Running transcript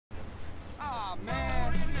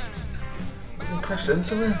crashed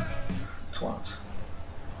into me. Twat.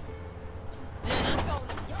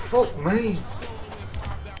 Fuck me.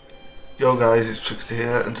 Yo guys, it's Trickster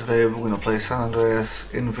here, and today we're going to play San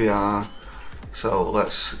Andreas in VR. So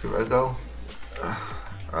let's give it a go.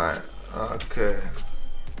 Right, okay.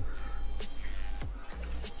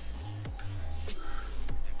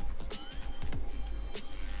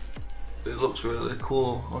 It looks really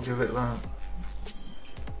cool, I'll give it that.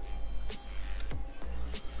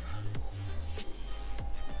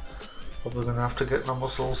 Probably gonna have to get my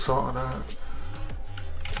muscles sorted out.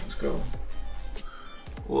 Let's go.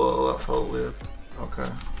 Whoa, that felt weird. Okay.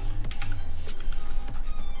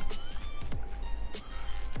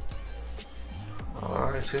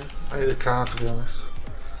 Alrighty. I need a car, to be honest.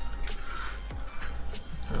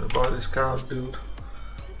 I'm gonna buy this car, dude.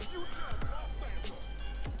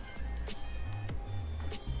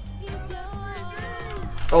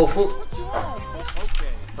 Oh fuck!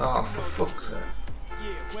 Oh, for fuck's sake.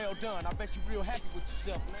 Yeah, well done. I bet you're real happy with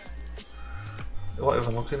yourself now. You're not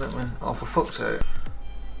even looking at me. Oh, for fuck's sake.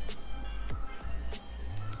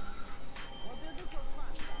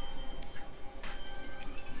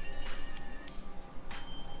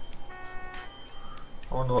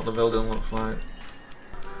 I wonder what the building looks like.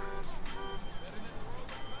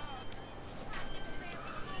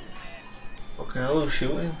 Okay, who's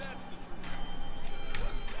shooting?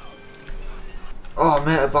 Oh,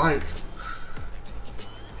 mate, a bike.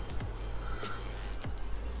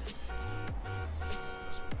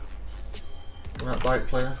 I'm that bike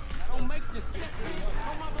player.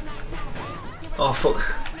 Oh fuck.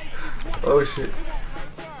 Oh shit.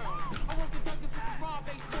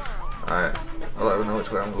 Alright, I don't even know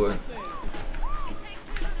which way I'm going.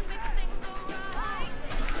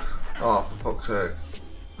 Oh, for fuck's sake.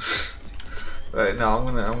 Right, no,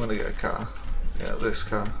 I'm gonna get a car. Yeah, this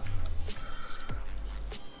car.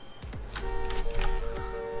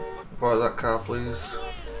 Borrow that car, please.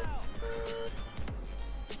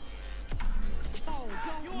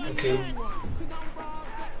 Thank you.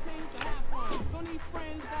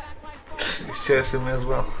 He's chasing me as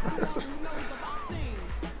well.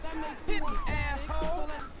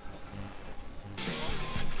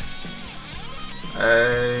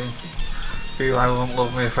 Hey, Eli wouldn't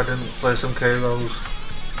love me if I didn't play some K-Rows.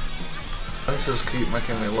 Fences keep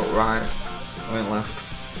making me look right. I mean left.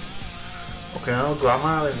 Okay, no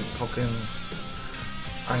grammar in fucking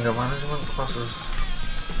anger management classes.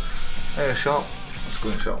 Hey, a shop. Let's go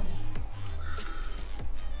in shop.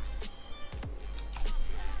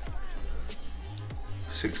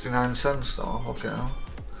 $0.69 though, okay now.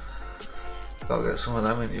 Gotta get some of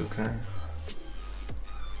them in UK.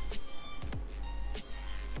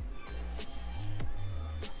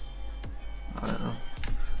 Alright then.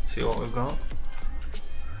 See what we've got.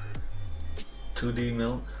 2D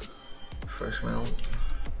milk. Fresh milk.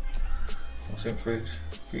 What's in fridge?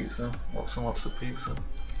 Pizza. Lots and lots of pizza.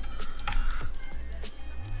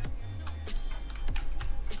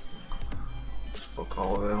 Fuck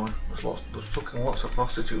all of it. There's fucking lots of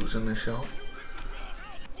prostitutes in this shop.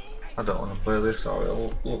 I don't want to play this, sorry,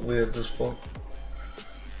 it'll look weird as fuck.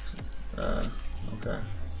 Okay.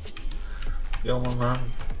 Yo my man.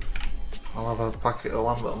 I'll have a packet of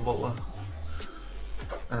Lambert and Butler.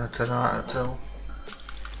 And a 10 out of 10.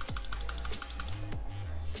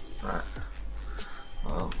 Right.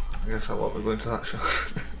 Well, I guess I won't be going to that shop.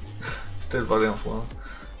 Dead body on floor.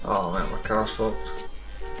 Oh man, my car's fucked.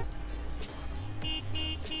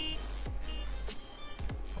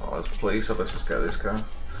 Oh, there's police, I better just get this car.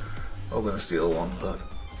 I'm gonna steal one, but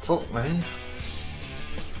fuck me.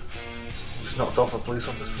 Just knocked off a police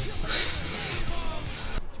officer.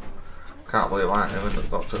 Can't believe I ain't even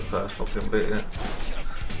got to the first fucking bit yet.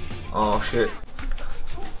 Oh shit.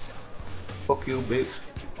 Fuck you, bitch.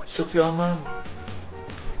 Shut your man.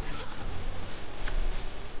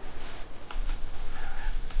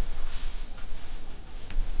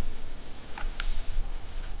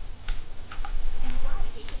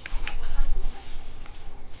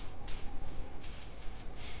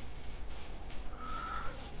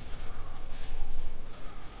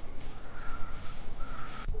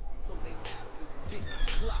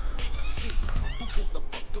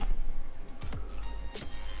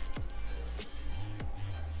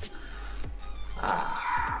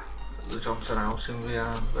 The Johnson house in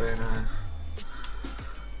VR, very nice.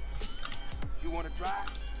 You wanna drive?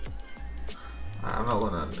 I'm not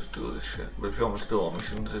gonna just do this shit, but if you want me to do all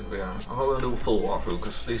missions in VR, I'm not gonna do full walkthrough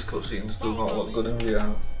because these cutscenes do not look good in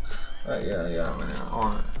VR. Yeah, I mean,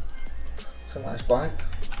 alright. It's a nice bike.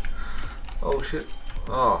 Oh shit.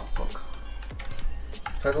 Oh, fuck.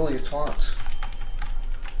 Pedal, you twat.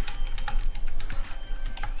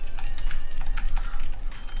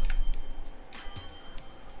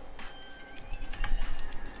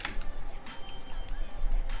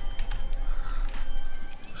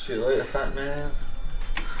 See you later, fat man.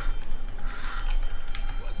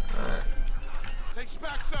 Alright. Takes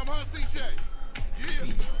back some, huh, CJ?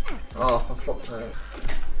 Yeah. Oh, for fuck's sake.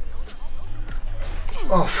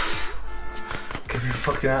 Oh, give me a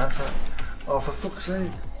fucking heart attack. Oh, for fuck's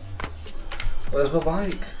sake. Where's my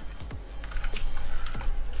bike?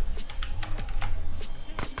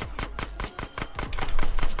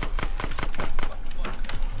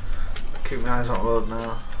 Keep my eyes on the road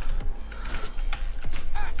now.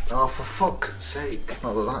 Oh, for fuck's sake.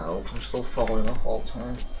 Not that that helps, I'm still falling off all the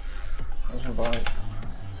time. Where's my bike?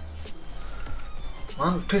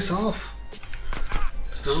 Man, piss off.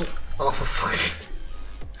 It doesn't. Oh, for fuck's sake.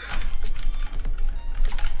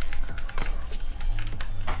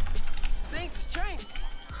 Things has changed.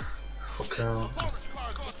 Fucking hell.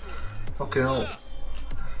 Fucking hell.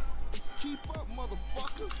 Keep up,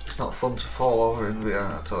 motherfucker. It's not fun to fall over in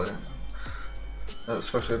VR, I tell you.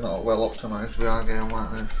 Especially not a well optimised VR game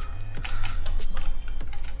like this.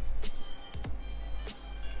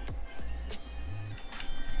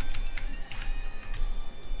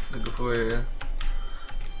 Think of way here.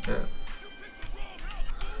 Yeah.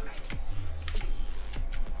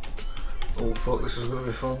 Oh fuck, this is gonna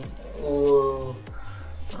be fun. Oh,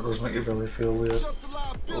 that does make your belly feel weird. Just a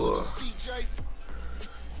liability, Oh. CJ.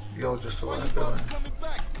 You're just a Why you liability. coming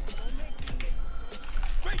back?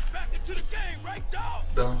 Straight back into the game, right, dog?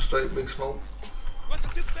 Down straight, big smoke.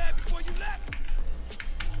 Wasn't this bad before you left?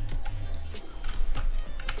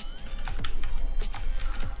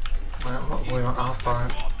 Man, I'm not going on half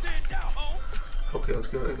pint. Off there now, home. Okay, let's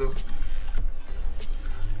give it a go.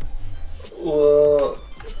 Whoa.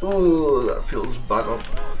 Oh, that feels bad on.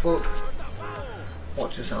 Fuck.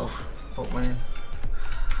 Watch yourself. Fuck me.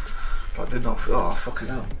 That did not feel. Oh, fucking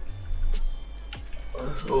hell.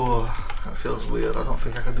 Oh, that feels weird. I don't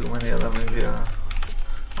think I can do many of them in VR.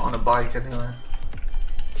 On a bike, anyway.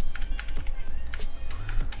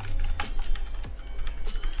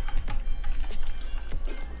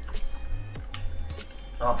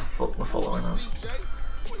 Oh, fuck, we're following us. CJ,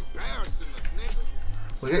 you embarrassing us, nigga.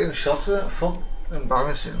 We're getting shot at. Fuck,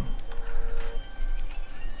 embarrassing.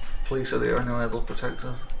 Police are there anyway, they'll protect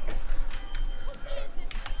us.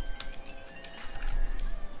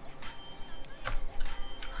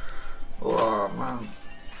 Oh man.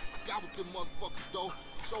 Got with them motherfuckers, though.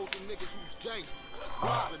 Showed them niggas who's gangster.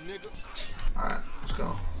 Rob a nigga. Alright, let's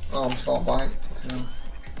go. Oh, I'm still on bike. Fucking hell.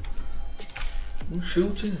 Who's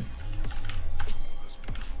shooting?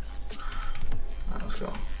 Alright, let's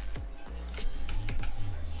go.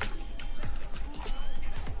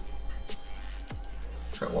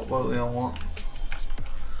 Check what boat we on what.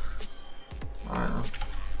 Alright then.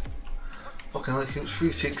 Fucking like it was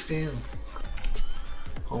 316.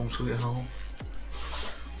 Home sweet home.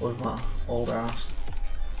 With my old ass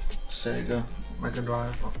Sega Mega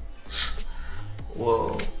Drive.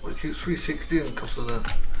 Whoa, it keeps 316 because of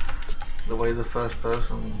the way the first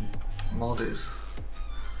person mod is.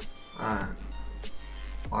 And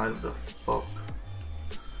why the fuck?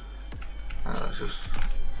 That's just, in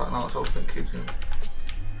fact, no, that's all I think keeps him.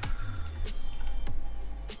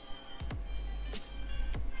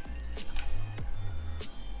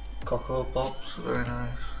 Cocoa Pops, very nice.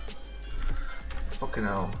 Fucking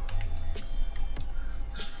hell.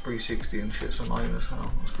 It's 360 and shit's annoying as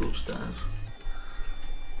hell. Let's go upstairs.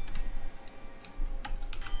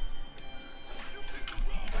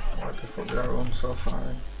 Why the fuck did I run so far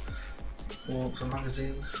in? Walks and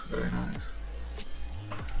magazines, very nice.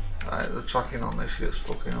 Alright, the tracking on this shit's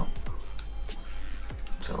fucking up.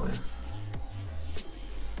 I tell you.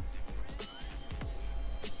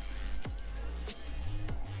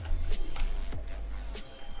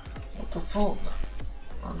 What the fuck?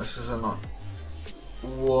 Man, this is a not.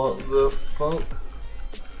 What the fuck?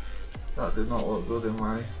 That did not look good in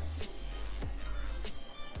my.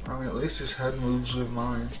 I mean, at least his head moves with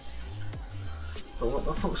mine. But what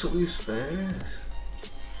the fuck's up with his face?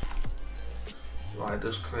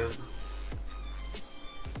 Rider's crib.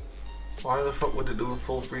 Why the fuck would it do a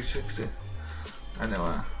full 360? Anyway,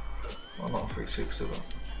 well, not 360, but.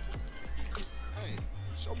 Hey,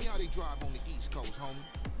 show me how they drive on the East Coast, homie.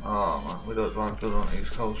 Oh man, we don't drive good on the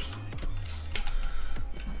East Coast.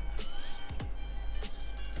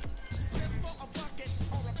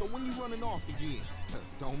 So when you running off again?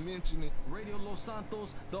 Don't mention it. Radio Los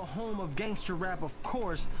Santos, the home of gangster rap, of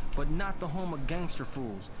course, but not the home of gangster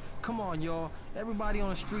fools. Come on, y'all. Everybody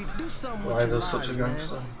on the street, do something with Why your does such lives, a man.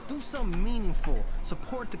 gangster? Do something meaningful.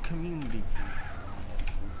 Support the community.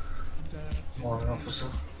 Morning officer.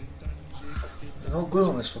 You're not good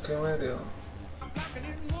on this fucking radio.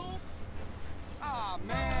 Ah,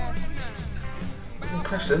 man. You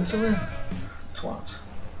crashed into me? Twat.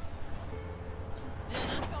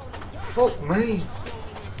 Fuck me.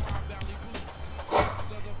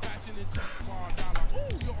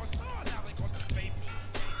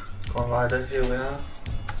 Come on, rider, here we are.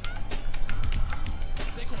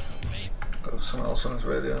 Got something else on his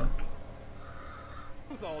radio.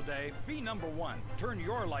 All day, be number one. Turn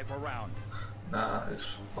your life around. Nah,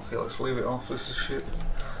 it's okay, let's leave it off, this is shit.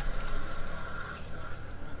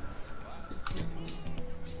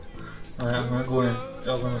 Alright, I'm gonna go in,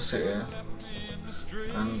 you're gonna sit here,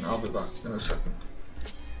 and I'll be back in a second.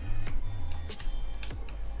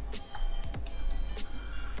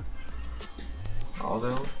 I'll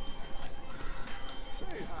do.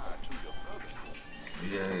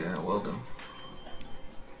 Yeah, well done.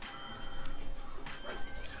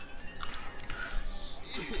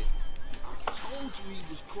 Shit. I told you he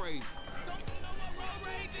was crazy.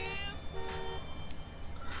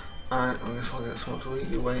 Alright, I guess I'll get something to eat.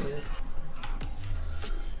 You waiting?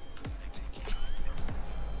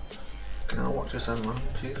 Can I watch this end, man?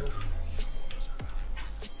 Jesus.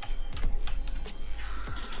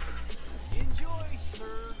 Enjoy,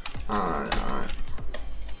 sir. Alright.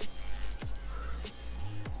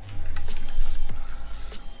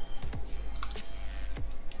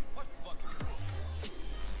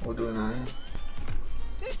 What we're doing now?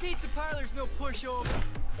 This pizza parlor's no pushover.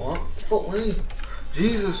 What? Fuck me.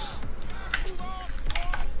 Jesus.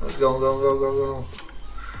 Let's go.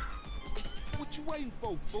 What you waiting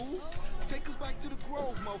for, fool? Take us back to the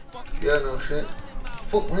Grove, motherfucker. Yeah, no shit.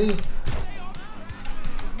 Fuck me.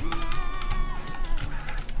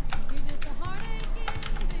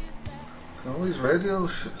 All these radio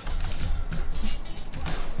shit.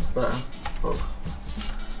 Better. Fuck.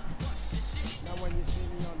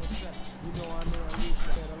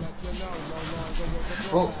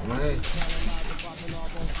 Fuck me.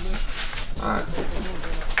 Alright.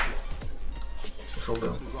 What'll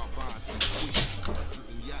do?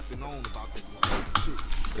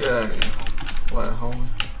 Yeah. Let it hold me.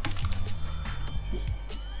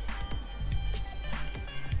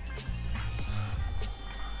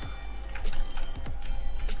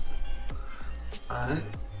 Alright.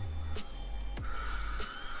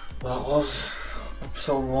 That was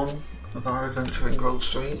episode 1 of our adventure in Grove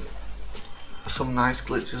Street. Some nice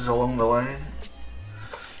glitches along the way,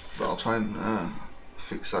 but I'll try and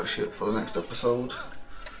fix that shit for the next episode.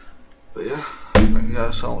 But yeah, thank you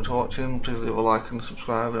guys so much for watching. Please leave a like and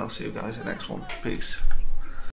subscribe, and I'll see you guys in the next one. Peace.